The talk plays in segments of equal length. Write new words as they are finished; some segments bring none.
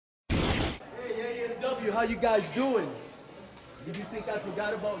AEW, how you guys doing? Did you think I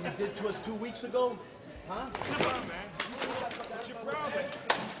forgot about what you did to us 2 weeks ago? Huh? Come on, man. What's your problem?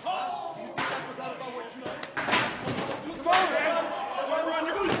 Huh? You think I forgot about what you did? Come on, man. We're on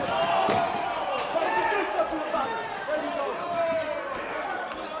your feet. Why don't you do something about it? There you go.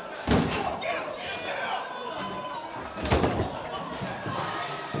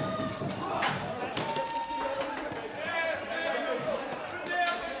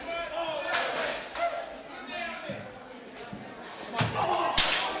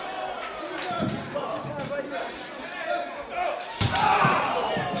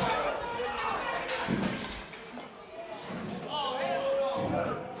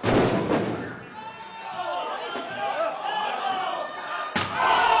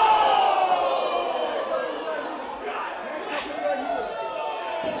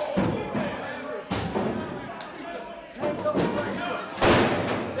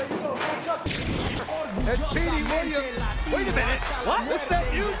 And Petey Williams, wait a minute, what? What's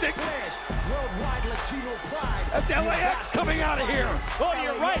that music? That's LAX coming out of here. Oh,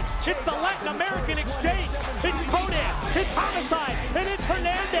 you're right. It's the Latin American exchange. It's Conan, it's Homicide, and it's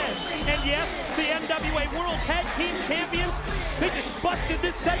Hernandez. And yes, the NWA World Tag Team Champions, they just busted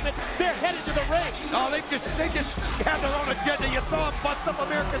this segment. They're headed to the ring. Oh, they just have their own agenda. You saw them bust up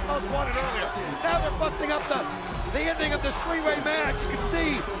America's Most Wanted earlier. Now they're busting up the ending of this three-way match. You can see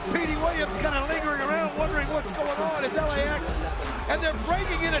Petey Williams kind of lingering around, wondering what's going on. It's LAX. And they're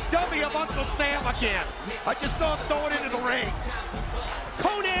breaking in a dummy of Uncle Sam again. I just saw him throw it into the ring.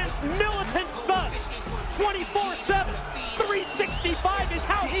 Conan's militant thugs, 24/7, 365 is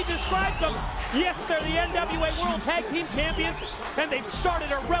how he describes them. Yes, they're the NWA World Tag Team Champions, and they've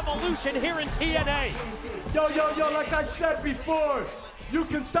started a revolution here in TNA. Yo, like I said before, you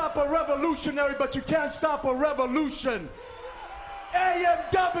can stop a revolutionary, but you can't stop a revolution.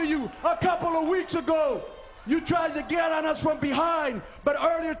 AMW, a couple of weeks ago, you tried to get on us from behind, but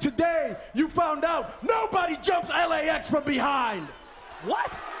earlier today, you found out nobody jumps LAX from behind.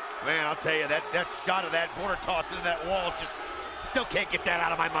 What? Man, I'll tell you, that shot of that border toss into that wall, just still can't get that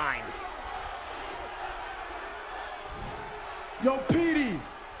out of my mind. Yo, Petey,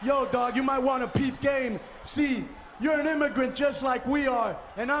 yo, dog, you might want a peep game. See, you're an immigrant just like we are,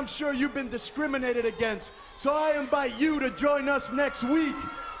 and I'm sure you've been discriminated against. So I invite you to join us next week,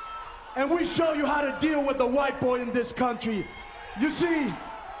 and we show you how to deal with the white boy in this country. You see,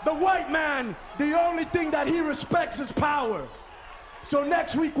 the white man, the only thing that he respects is power. So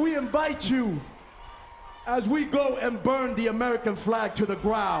next week we invite you as we go and burn the American flag to the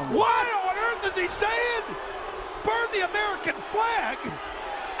ground. What on earth is he saying? Burn the American flag?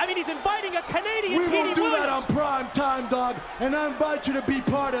 I mean, he's inviting a Canadian We Petey will do Williams. that on prime time, dog, and I invite you to be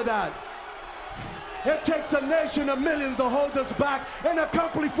part of that. It takes a nation of millions to hold us back and a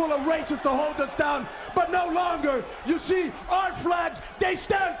company full of racists to hold us down, but no longer. You see, our flags, they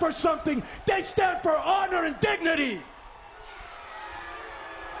stand for something. They stand for honor and dignity.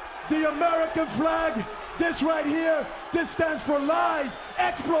 The American flag, this right here, this stands for lies,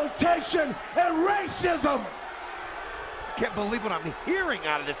 exploitation, and racism. I can't believe what I'm hearing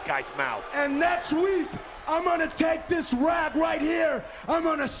out of this guy's mouth. And next week, I'm gonna take this rag right here, I'm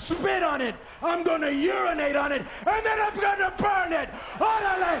gonna spit on it, I'm gonna urinate on it, and then I'm gonna burn it.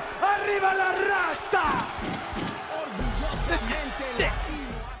 Órale, arriba la raza!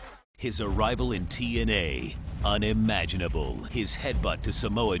 His arrival in TNA, unimaginable. His headbutt to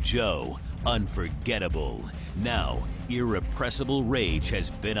Samoa Joe, unforgettable. Now, irrepressible rage has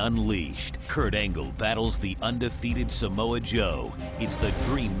been unleashed. Kurt Angle battles the undefeated Samoa Joe. It's the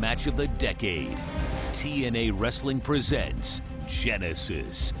dream match of the decade. TNA Wrestling presents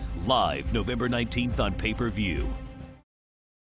Genesis, live November 19th on pay-per-view.